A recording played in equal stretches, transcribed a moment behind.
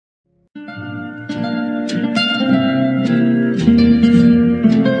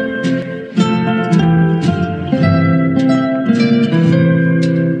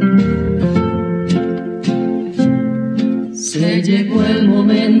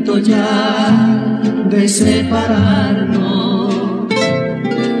momento ya de separarnos.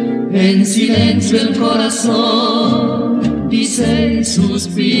 En silencio el corazón dice y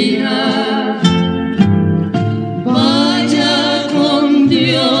suspira. Vaya con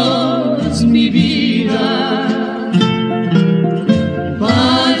Dios mi vida,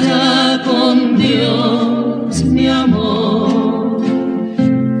 vaya con Dios mi amor.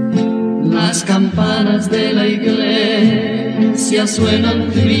 Las campanas de la iglesia suenan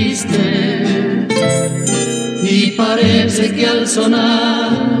tristes y parece que al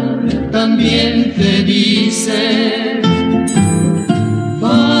sonar también te dice: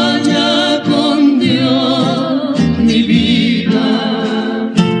 vaya con Dios mi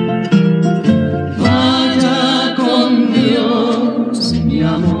vida, vaya con Dios mi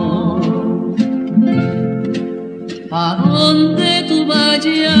amor. A donde tú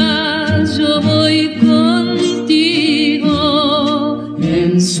vayas yo voy contigo,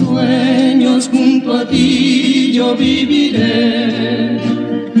 en sueños junto a ti yo viviré.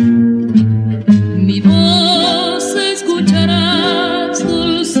 Mi voz escucharás,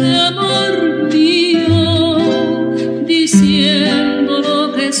 dulce amor mío, diciendo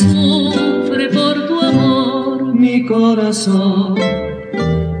lo que sufre por tu amor mi corazón.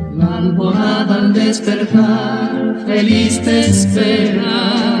 La alborada al despertar feliz te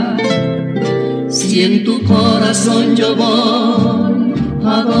espera. Si en tu corazón yo voy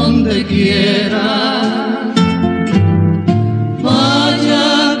a donde quiera.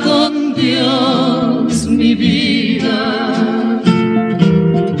 Vaya con Dios mi vida,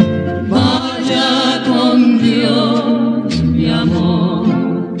 vaya con Dios mi amor.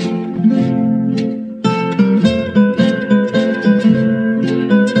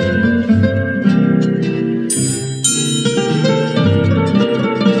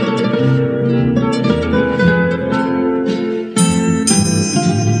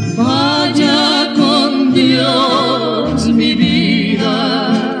 Vaya con Dios mi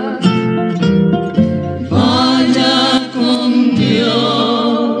vida, vaya con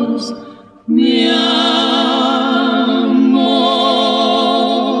Dios mi amor.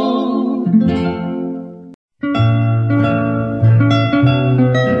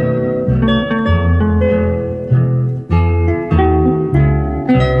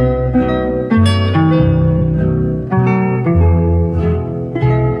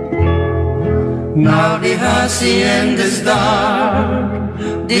 Now the hacienda is dark,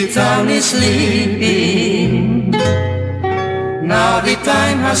 the town is sleeping. Now the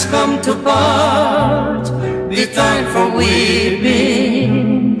time has come to part, the time for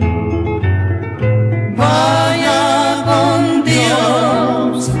weeping. Vaya con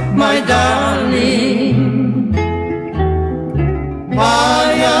Dios, my darling,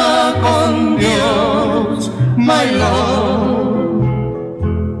 vaya con Dios, my Lord.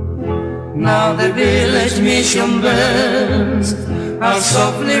 Now the village mission bells are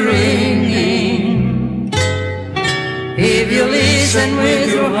softly ringing. If you listen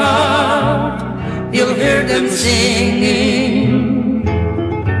with your heart, you'll hear them singing.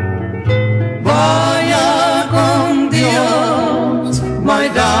 Vaya con Dios, my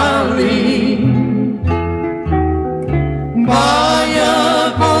darling,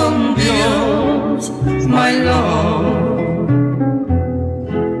 vaya con Dios, my Lord.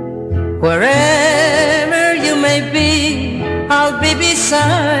 Wherever you may be, I'll be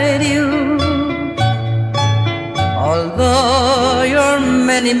beside you. Although you're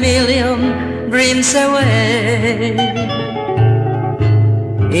many million dreams away,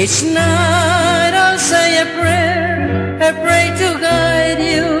 each night I'll say a prayer to guide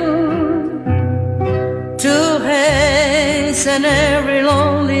you, to hasten every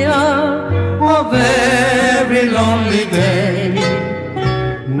lonely hour of every lonely day.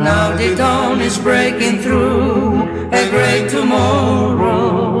 Now the dawn is breaking through a great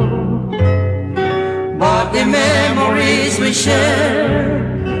tomorrow, but the memories we share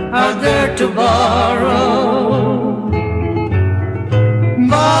are there to borrow.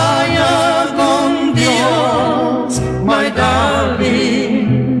 Vaya con Dios, my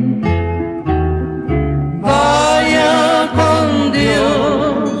darling, vaya con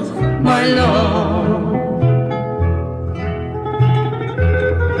Dios, my Lord.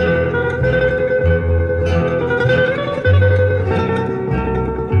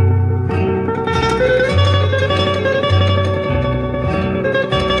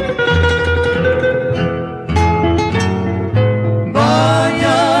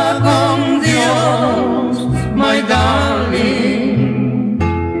 Vaya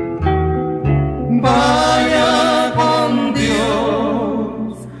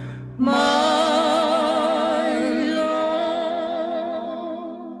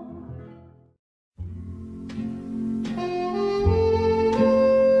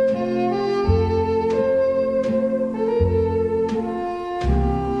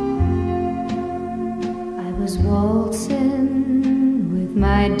with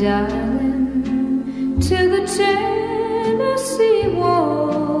my darling to the Tennessee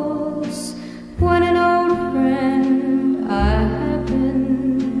waltz, when an old friend I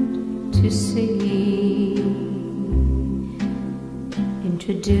happened to see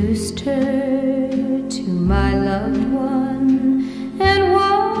introduced her to my loved one, and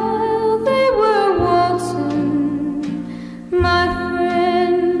while they were waltzing, my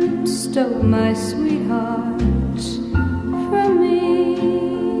friend stole my sweetheart from me.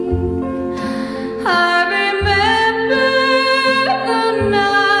 I remember the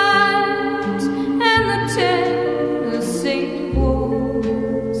night and the Tennessee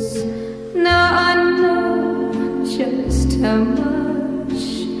waltz. Now I know just how much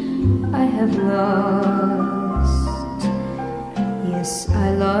I have lost. Yes, I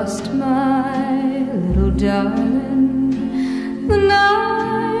lost my little darling the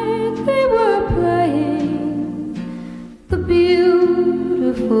night they were playing the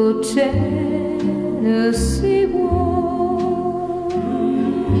beautiful Tennessee waltz.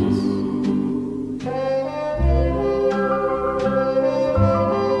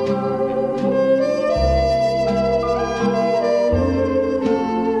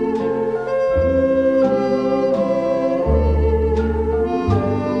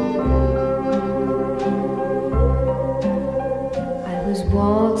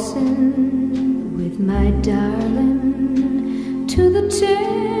 Waltzing with my darling to the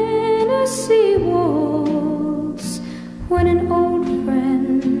Tennessee waltz, when an old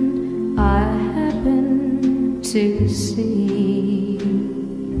friend I happened to see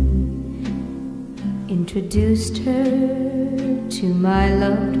introduced her to my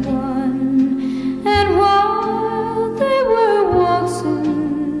loved one, and while they were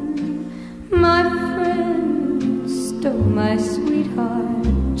waltzing, my friend stole my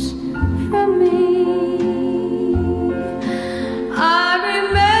sweetheart from me. I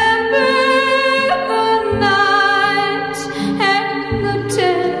remember the night and the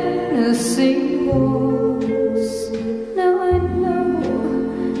Tennessee waltz. Now I know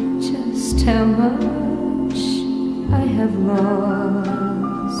just how much I have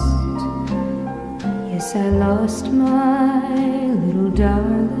lost. Yes, I lost my little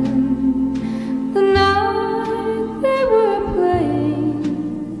darling the night they were playing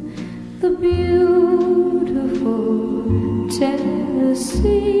the beautiful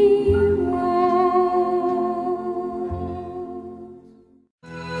Tennessee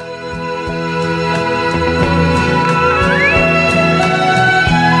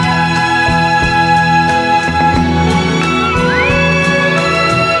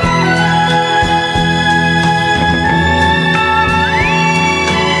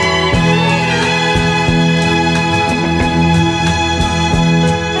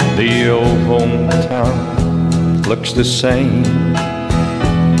The old hometown looks the same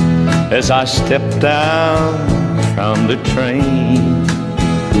as I step down from the train,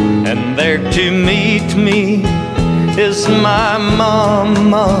 and there to meet me is my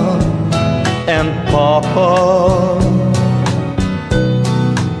mama and papa.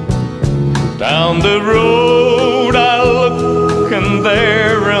 Down the road I look, and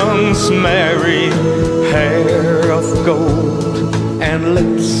there runs Mary, hair of gold and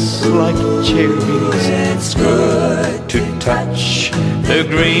lips like cherries. It's good to touch the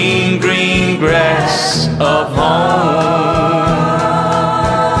green, green grass of home.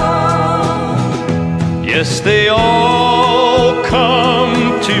 Yes, they all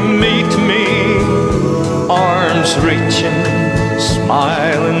come to meet me, arms reaching,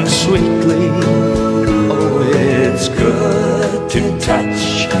 smiling sweetly. Oh, it's good to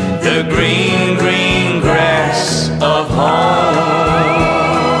touch the green, green grass of home.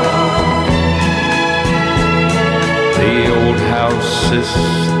 The old house is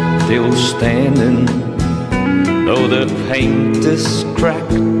still standing, though the paint is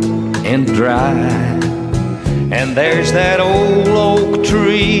cracked and dry. And there's that old oak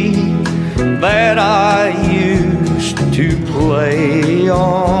tree that I used to play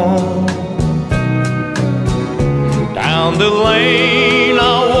on. Down the lane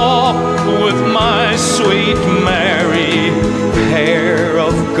I walk with my sweet Mary, hair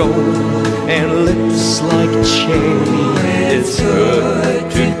of gold and lips like cherry. It's good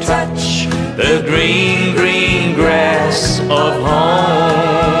to touch the green, green grass of home.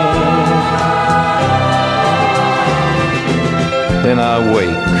 Then I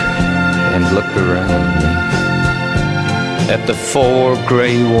wake and look around me at the four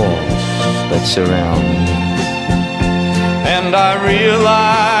gray walls that surround me, and I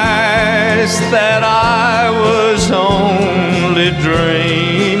realize that I was only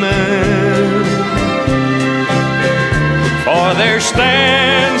dreaming. For there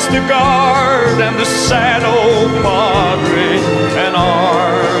stands the guard and the sad old padre, and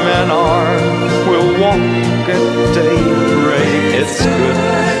arm in arm we'll walk at daybreak. It's good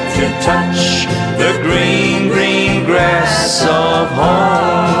to touch the green, green grass of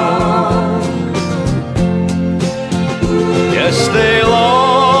home. Yes, they'll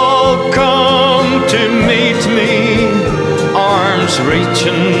all come to meet me, arms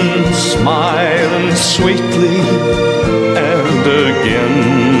reaching, smiling sweetly, and again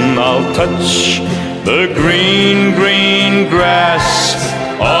I'll touch the green, green grass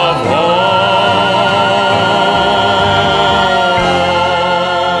of home.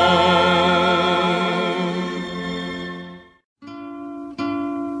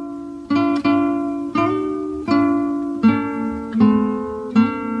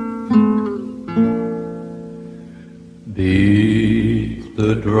 Beat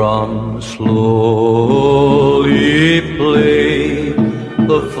the drum slowly, play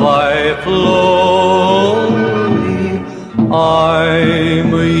the fife lowly. I'm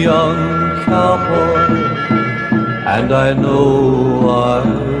a young cowboy, and I know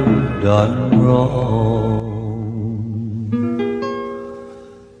I've done wrong.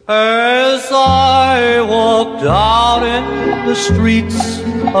 As I walked out in the streets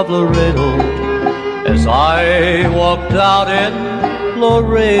of Laredo, as I walked out in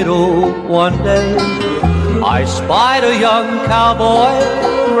Laredo one day, I spied a young cowboy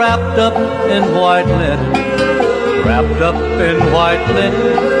wrapped up in white linen, wrapped up in white linen,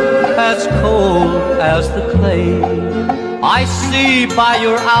 as cold as the clay. I see by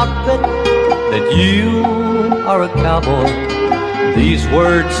your outfit that you are a cowboy. These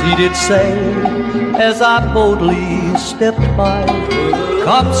words he did say as I boldly stepped by.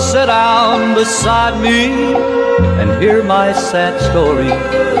 Come sit down beside me and hear my sad story.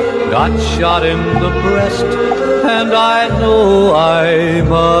 Got shot in the breast and I know I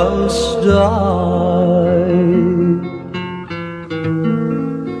must die.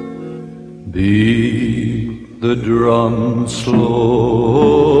 Beat the drum slowly,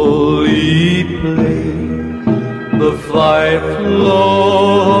 play the fife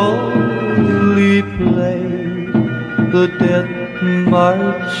slowly, play the death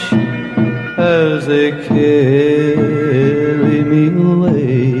march as they carry me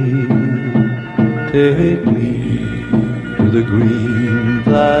away. Take me to the green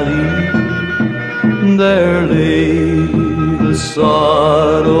valley, there lay the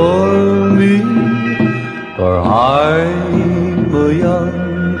sod o'er me, for I'm a young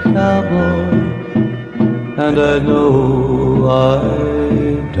cowboy, and I know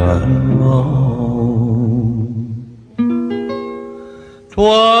I've done wrong.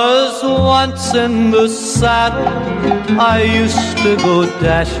 'Twas once in the saddle I used to go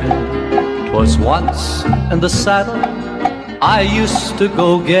dashing. 'Twas once in the saddle I used to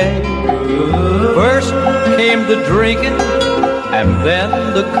go gay. First came the drinking and then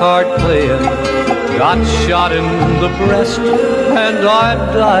the card playing. Got shot in the breast and I'm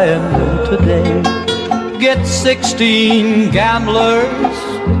dying today. Get 16 gamblers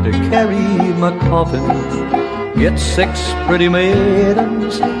to carry my coffin. Get 6 pretty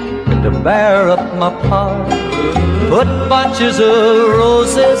maidens to bear up my part. Put bunches of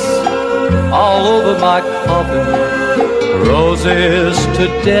roses all over my coffin, roses to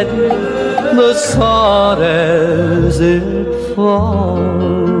deaden the sod as it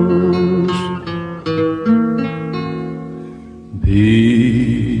falls.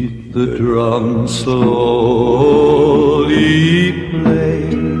 Beat the drum slowly, play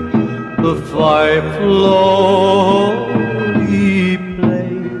the fife slowly,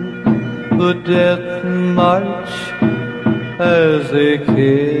 play the death march as they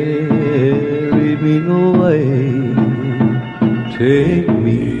carry me away. Take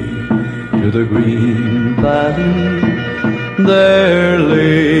me to the green valley, there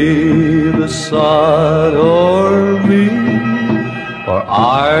lay the sod o'er me, for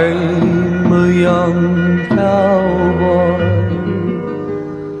I'm a young cowboy,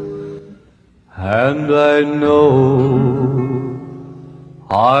 and I know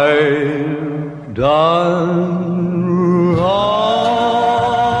I've done wrong.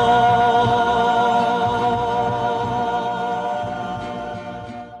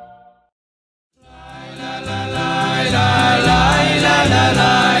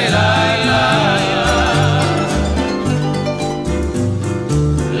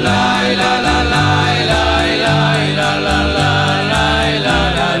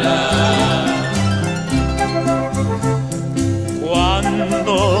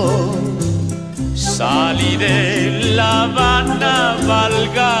 Salí de La Habana,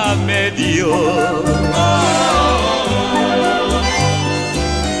 válgame Dios.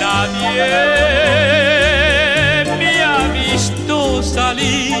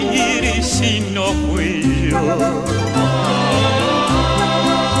 salir y si no fui yo.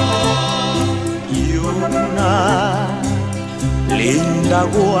 Y una linda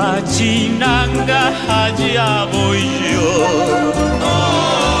guachinanga, allá voy yo.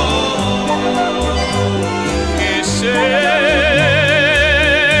 Que sé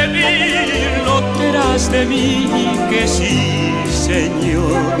no tras de mí, que sí,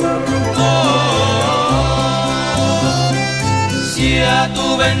 Señor. Si a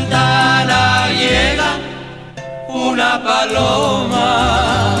tu ventana llega una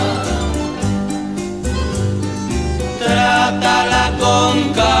paloma, trátala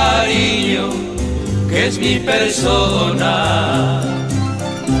con cariño, que es mi persona.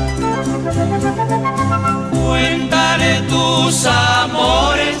 Cuéntale tus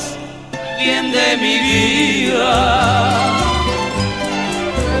amores, bien de mi vida.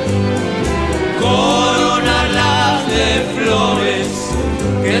 Corónala de flores,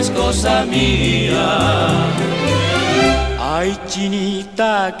 que es cosa mía. Ay,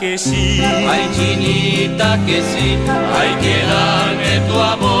 chinita, que sí. Ay, chinita, que sí. Hay que darme tu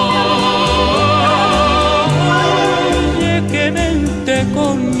amor. Oye, que vente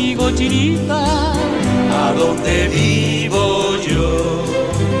conmigo, chinita, a donde vivo yo.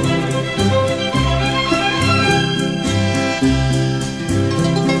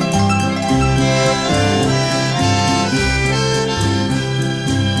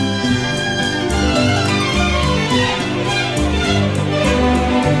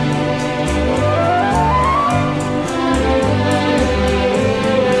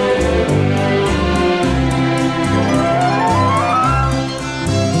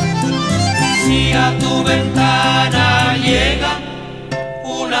 A tu ventana llega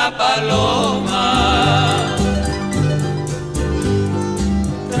una paloma,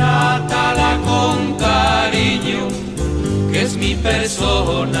 trátala con cariño, que es mi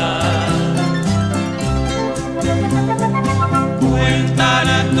persona.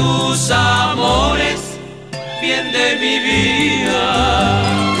 Cuéntale tus amores, bien de mi vida.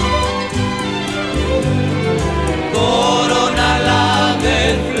 Corónala de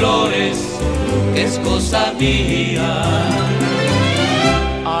flores, que es cosa mía.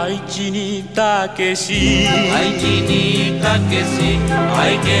 ay, chinita, que sí. Ay, chinita, que sí.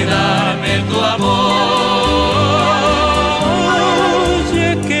 Hay que darme tu amor.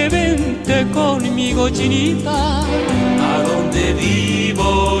 Oye, que vente conmigo, chinita, a donde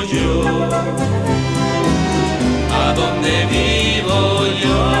vivo yo. A donde vivo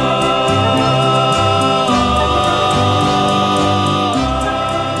yo.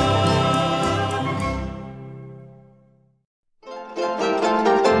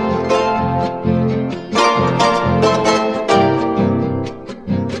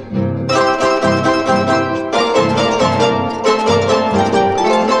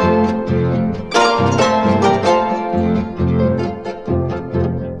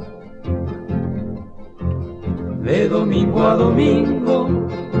 De domingo a domingo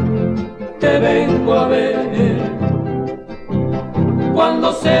te vengo a ver.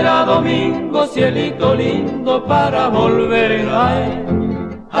 ¿Cuándo será domingo, cielito lindo, para volver? Ay,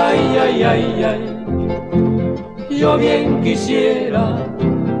 ay, ay, ay, ay. Yo bien quisiera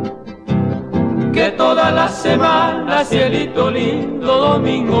que toda la semana, cielito lindo,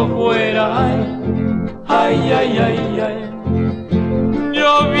 domingo fuera. Ay, ay, ay, ay, ay.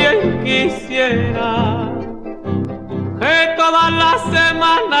 yo bien quisiera que todas las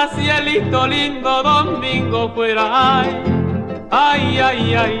semanas, cielito lindo, domingo fuera. Ay, ay,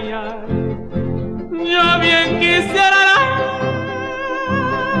 ay, ay, ay. Yo bien quisiera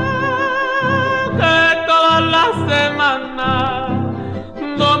que todas las semanas,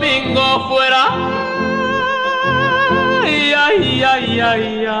 domingo fuera. Ay, ay, ay,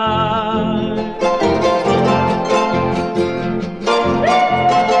 ay, ay.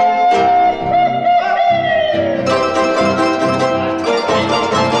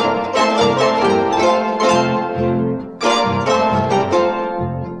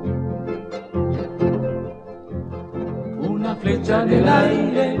 Flecha en el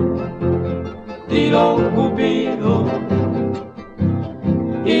aire, tiró Cupido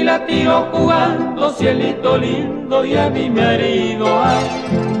y la tiró jugando, cielito lindo, y a mí me ha herido. Ay,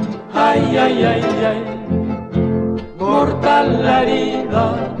 ay, ay, ay, ay, mortal la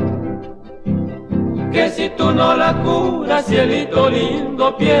herida, que si tú no la curas, cielito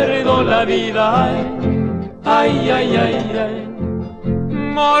lindo, pierdo la vida. Ay, ay, ay, ay, ay,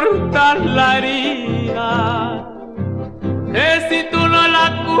 mortal la herida, que si tú no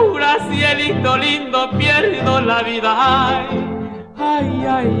la curas, cielito lindo, pierdo la vida. Ay, ay,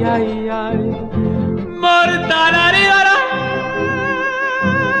 ay, ay, ay, mortal la herida,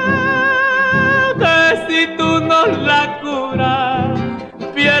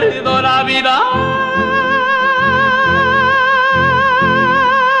 pierdo la vida.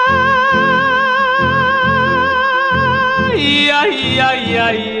 Ay, ay, ay,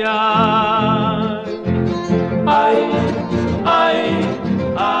 ay, ay, ay, ay.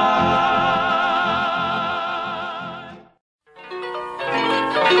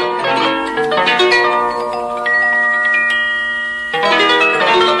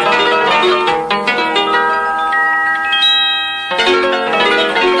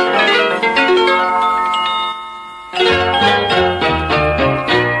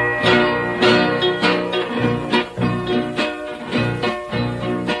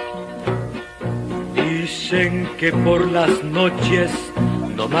 Dicen que por las noches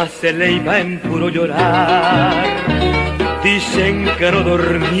nomás se le iba en puro llorar. Dicen que no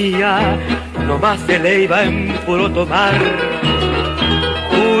dormía, nomás se le iba en puro tomar.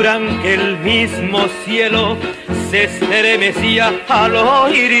 Juran que el mismo cielo se estremecía al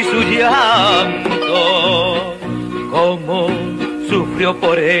oír su llanto. Cómo sufrió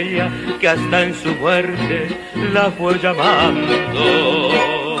por ella, que hasta en su muerte la fue llamando.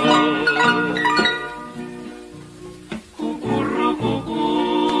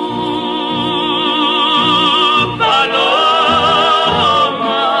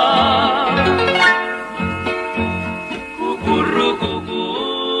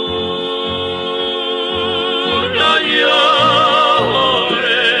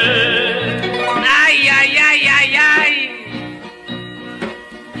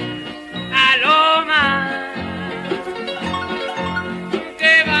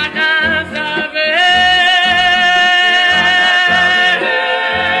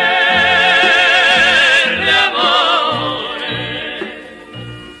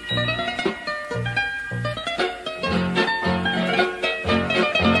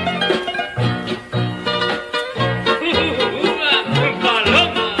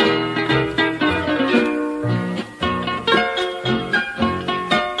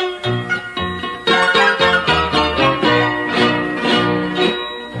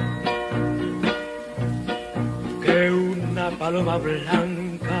 Paloma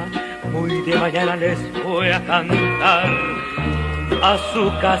blanca, muy de mañana les voy a cantar a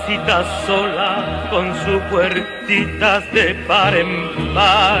su casita sola, con sus puertitas de par en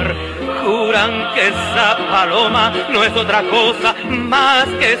par. Juran que esa paloma no es otra cosa más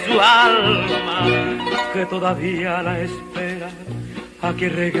que su alma, que todavía la espera a que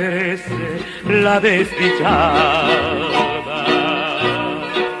regrese la desdichada.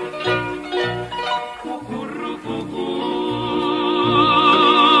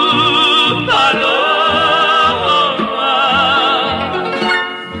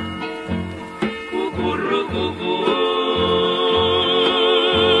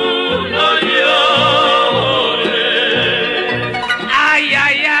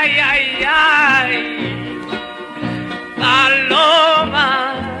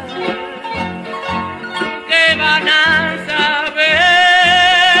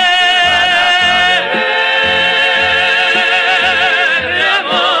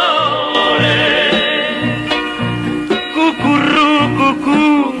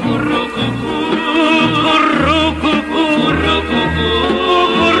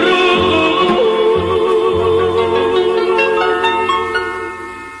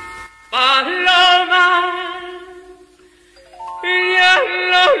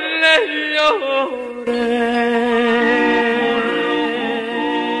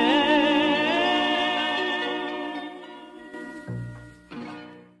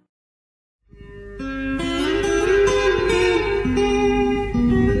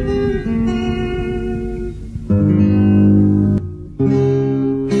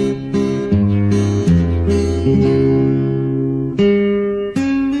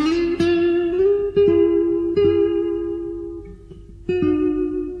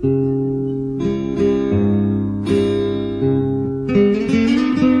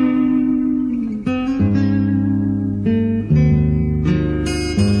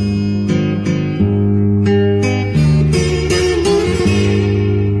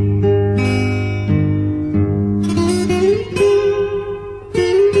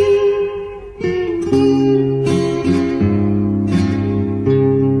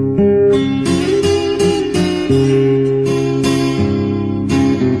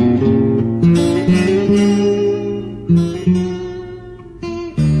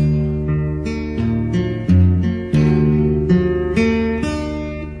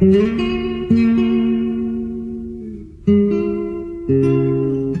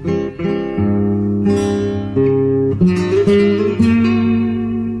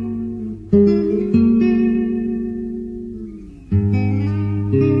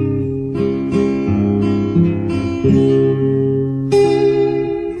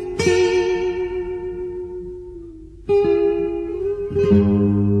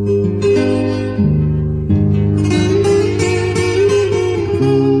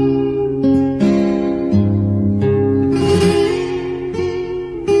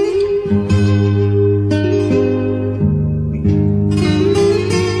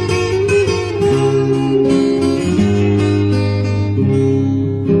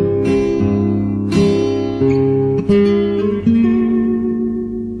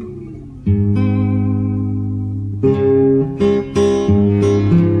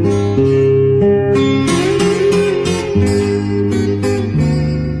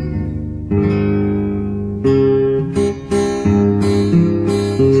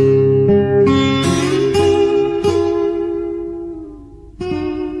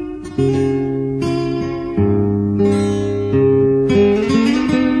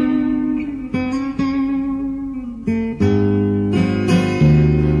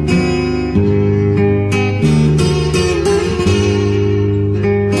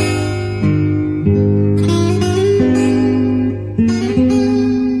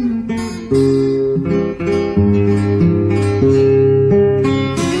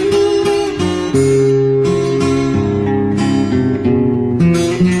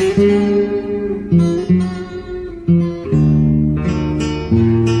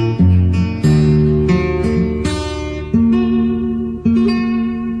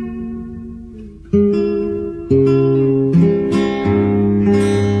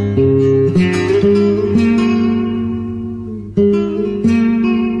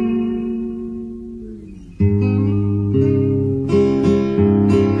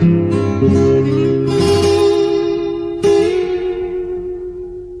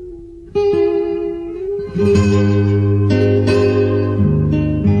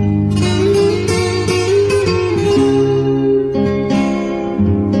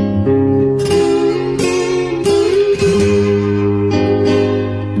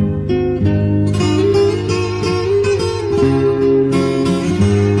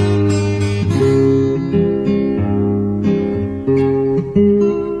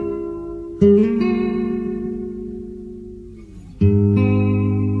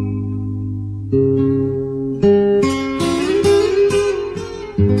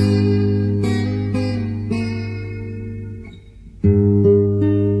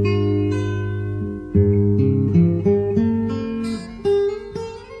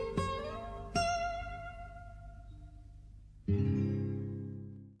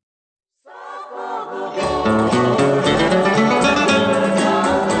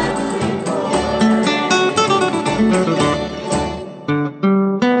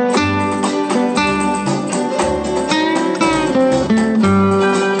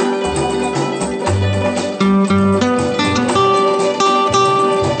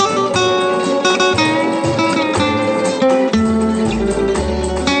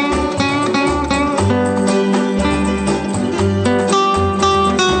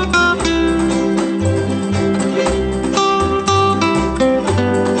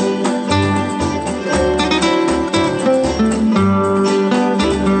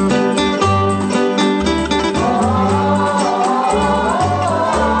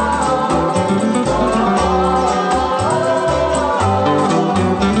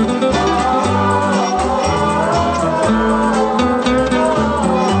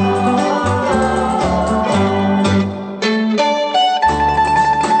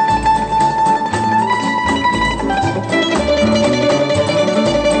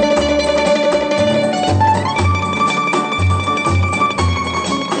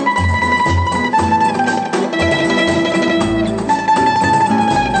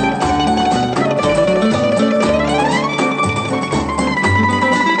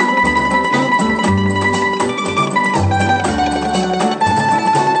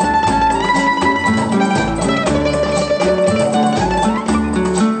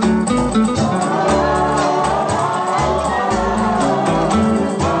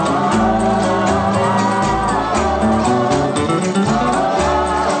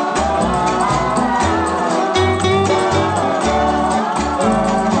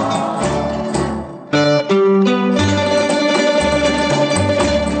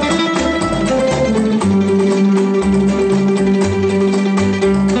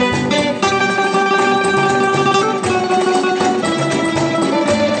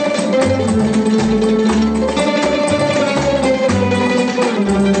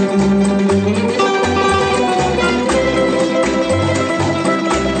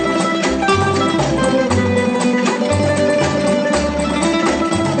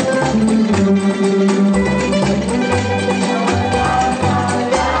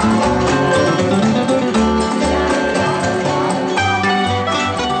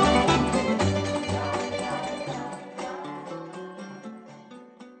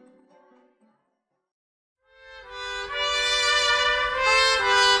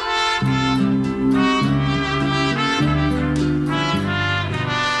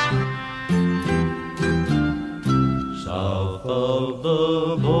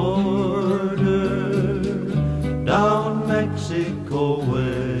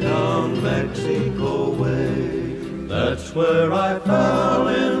 That's where I fell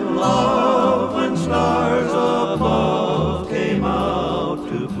in love when stars above came out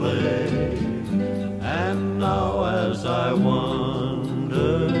to play. And now as I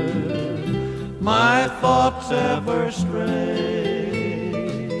wander, my thoughts ever stray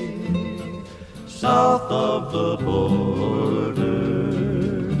south of the border,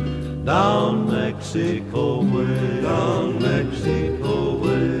 down Mexico way, down Mexico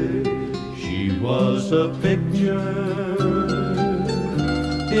way. She was a picture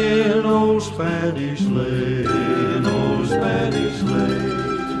in old Spanish lace, in old Spanish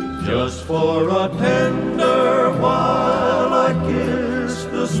lace. Just for a tender while I kissed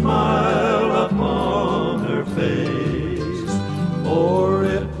the smile upon her face, for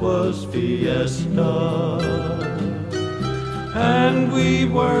it was fiesta, and we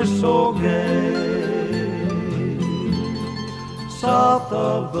were so gay. South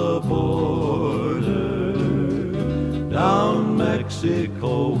of the border, down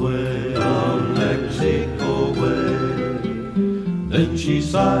Mexico way, down Mexico way. Then she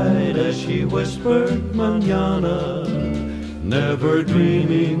sighed as she whispered, "Mañana," never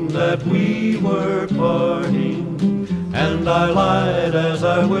dreaming that we were parting. And I lied as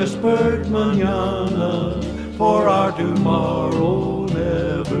I whispered, "Mañana," for our tomorrow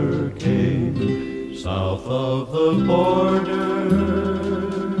never came. South of the border,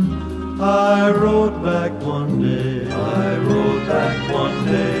 I rode back one day, I rode back one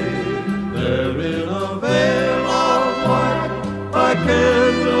day, there in a veil of white, by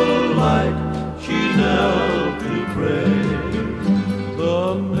candlelight, she knelt to pray. The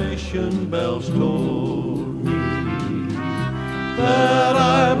station bells told me that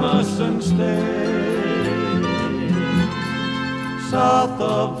I mustn't stay south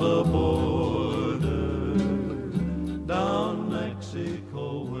of the border, down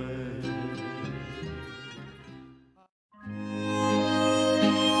Mexico way.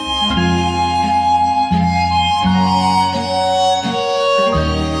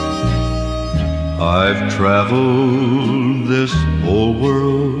 I've traveled this whole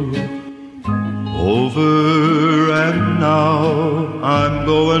world over, and now I'm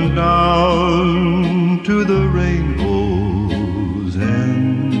going down to the rainbow's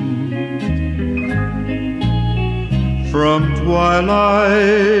end. From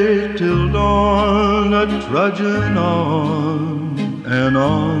twilight till dawn, a-trudging on and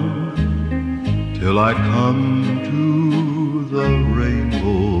on, till I come to the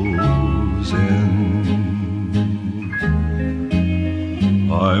rainbow's end.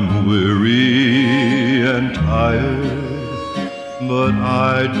 I'm weary and tired, but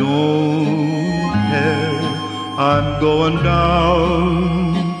I don't care. I'm going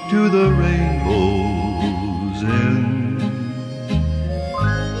down to the rainbow's end.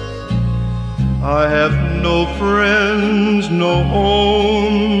 I have no friends, no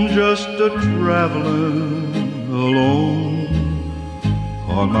home, just a-traveling alone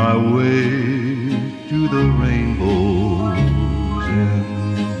on my way to the rainbow's end.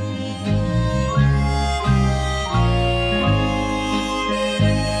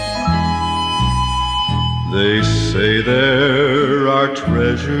 They say there are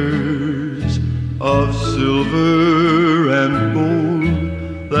treasures of silver and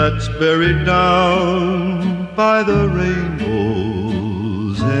gold that's buried down by the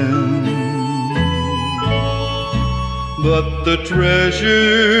rainbow's end. But the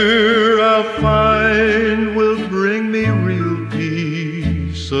treasure I'll find will bring me real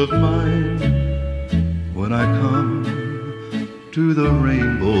peace of mind when I come to the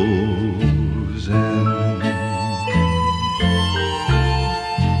rainbow's end.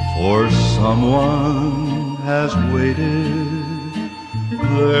 For someone has waited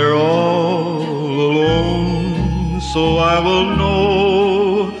there all alone, so I will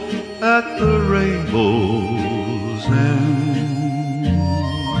know at the rainbow's end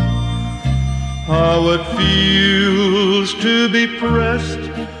how it feels to be pressed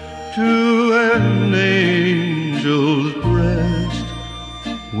to an angel's breast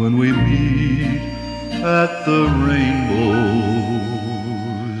when we meet at the rainbow's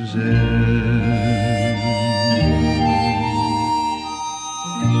end.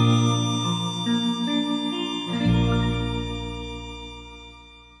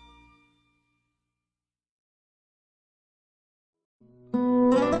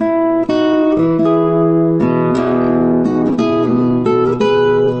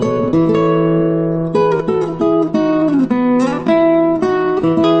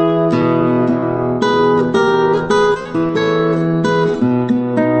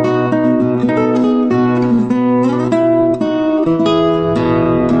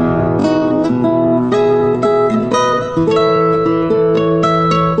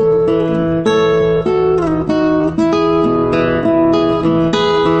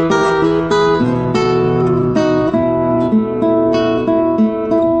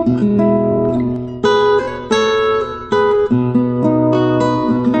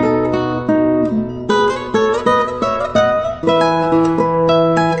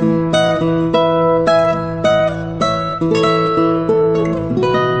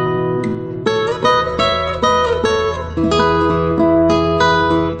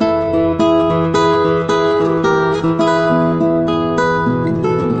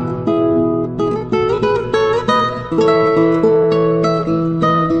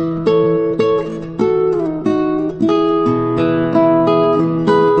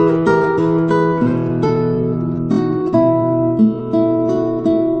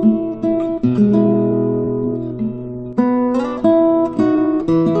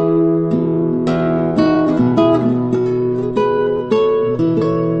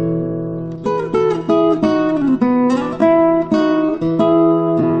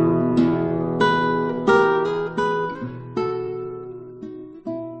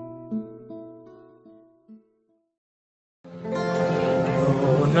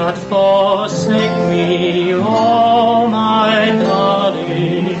 not forsake me, oh my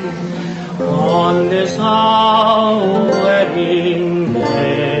darling, on this our wedding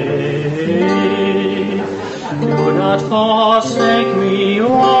day. Do not forsake me,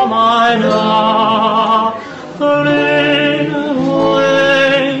 oh my darling,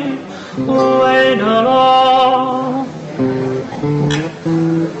 wait alone.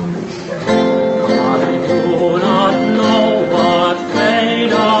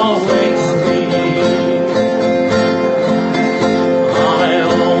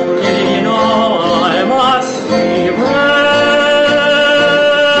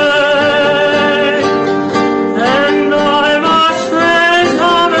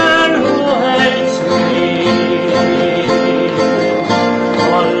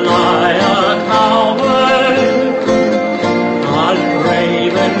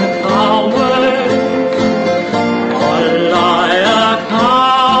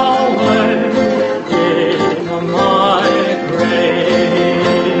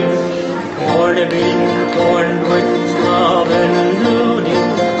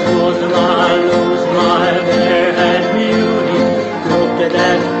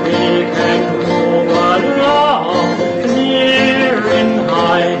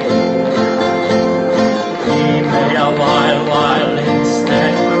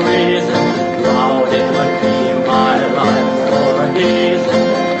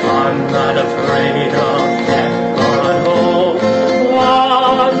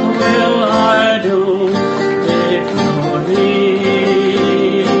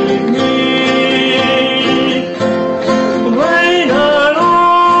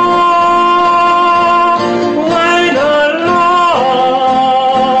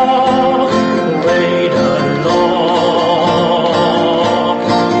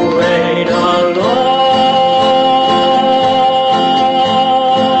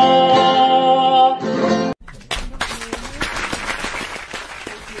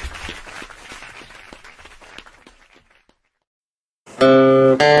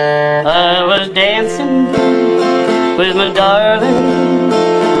 was dancing with my darling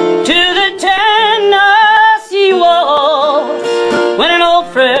to the Tennessee waltz when an old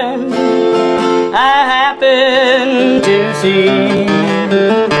friend I happened to see.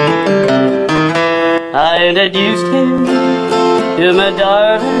 I introduced him to my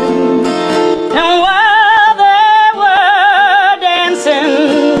darling, and while they were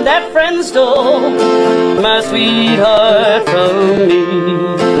dancing, that friend stole my sweetheart from me.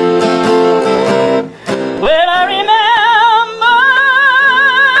 Well, I remember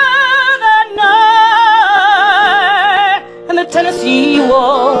that night in the Tennessee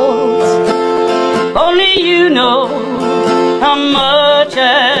waltz. Only you know how much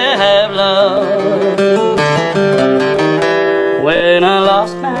I have loved. When I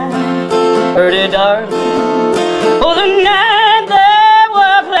lost my pretty darling, oh, the night they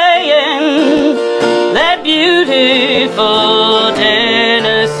were playing that beautiful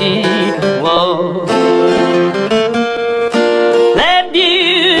Tennessee waltz. That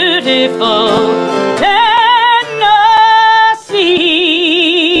beautiful Tennessee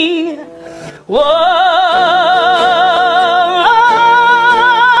waltz.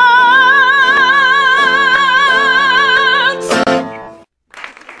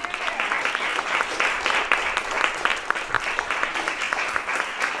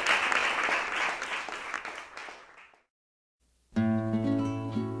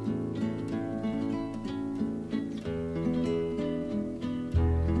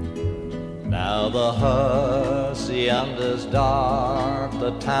 Now the hacienda's dark,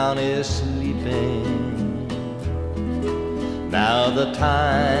 the town is sleeping. Now the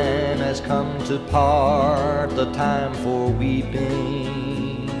time has come to part, the time for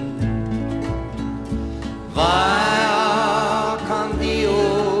weeping. Vaya con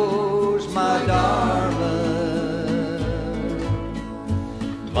Dios, my darling.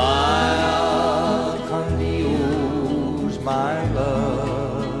 Vaya con Dios, my love.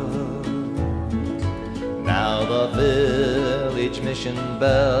 Now the village mission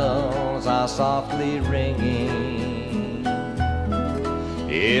bells are softly ringing.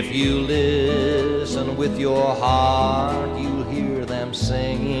 If you listen with your heart, you'll hear them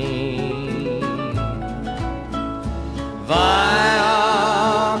singing.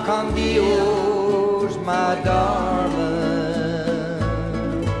 Vaya con Dios, my darling.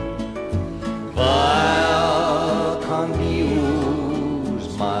 Vaya con Dios,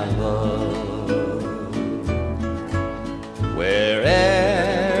 my love.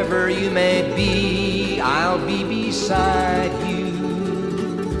 Wherever you may be, I'll be beside you.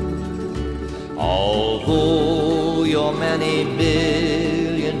 Although you're many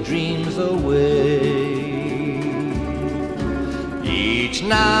million dreams away, each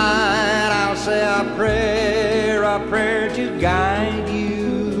night I'll say a prayer to guide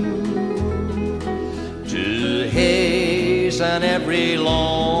you, to hasten every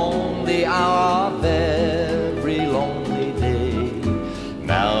lonely hour of every lonely day.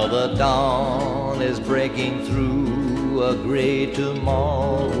 Now the dawn is breaking through a gray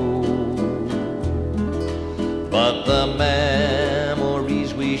tomorrow, but the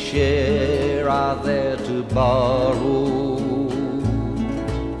memories we share are there to borrow.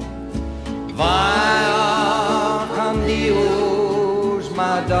 Vaya con Dios,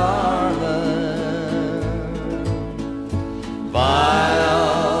 my darling.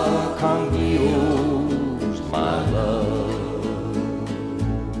 Vaya con Dios, my love.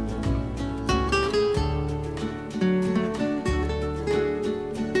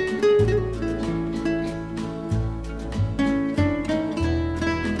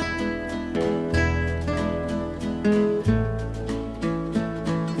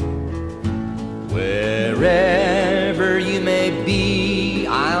 Wherever you may be,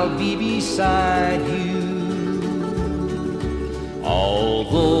 I'll be beside you.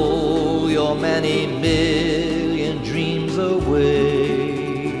 Although you're many million dreams away,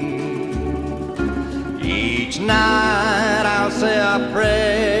 each night I'll say a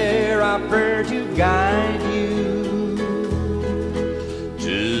prayer to guide you,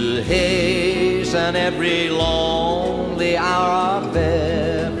 to hasten every lonely hour of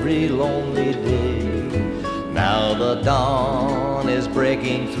every lonely day. Now the dawn is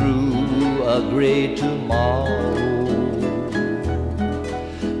breaking through a gray tomorrow,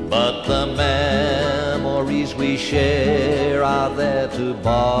 but the memories we share are there to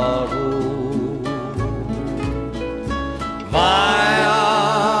borrow.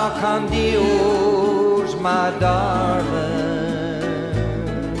 Vaya con Dios, my darling.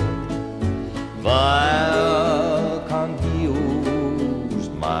 Vaya con Dios,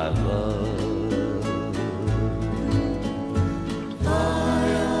 my love.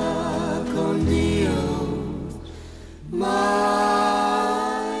 Vaya con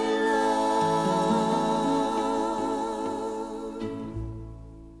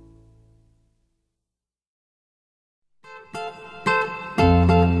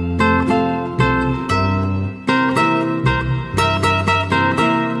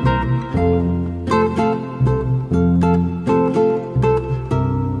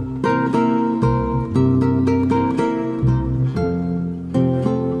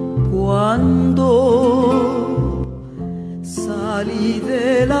salí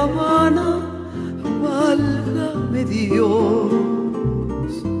de La Habana, válgame Dios.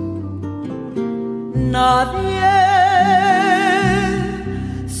 Nadie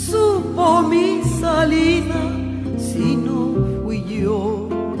supo mi salida si no fui yo.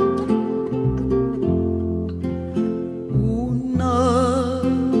 Una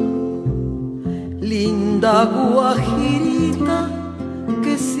linda guajirita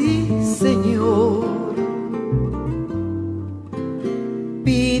que sí, señor,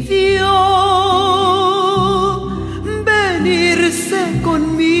 pidió venirse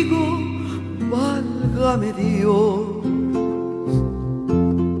conmigo, válgame Dios.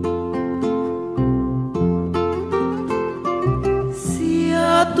 Si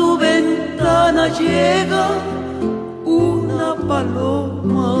a tu ventana llega una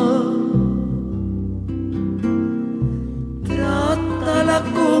paloma, trátala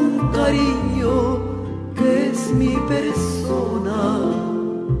con cariño, que es mi persona.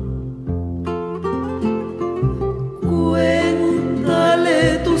 Cuéntale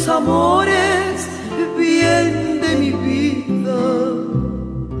tus amores, bien de mi vida.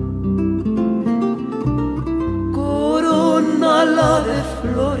 Corónala de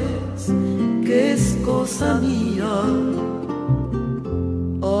flores, que es cosa mía.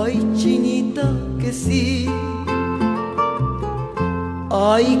 Ay, chinita, que sí.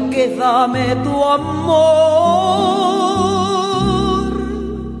 Ay, que dame tu amor.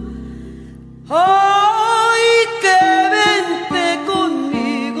 Ay, que vente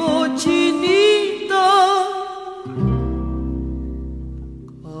conmigo, chinita,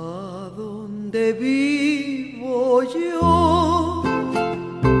 a donde vivo yo.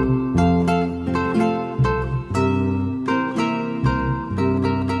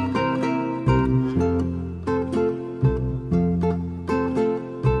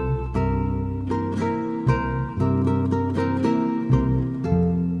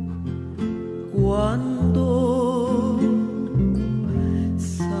 Cuando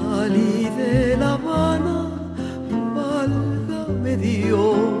salí de La Habana, válgame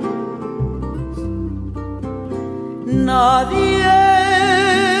Dios, nadie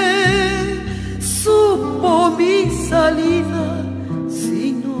supo mi salida si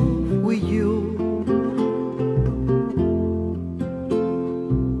no fui yo.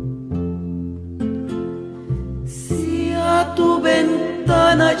 Si a tu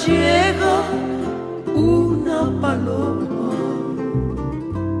ventana llega una paloma,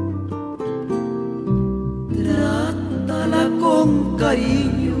 trátala con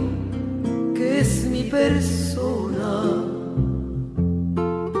cariño, que es mi persona.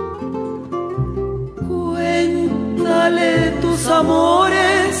 Cuéntale tus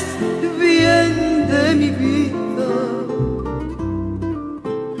amores, bien de mi vida.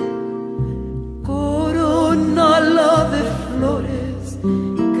 Corónala de flores,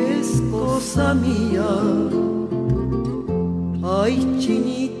 que es cosa mía. Ay,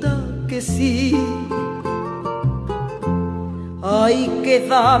 chinita, que sí. Ay, que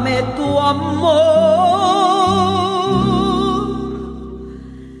dame tu amor.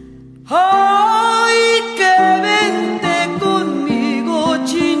 Ay, que vente conmigo,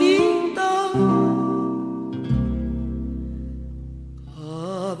 chinita,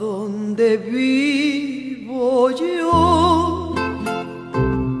 a donde vivo yo.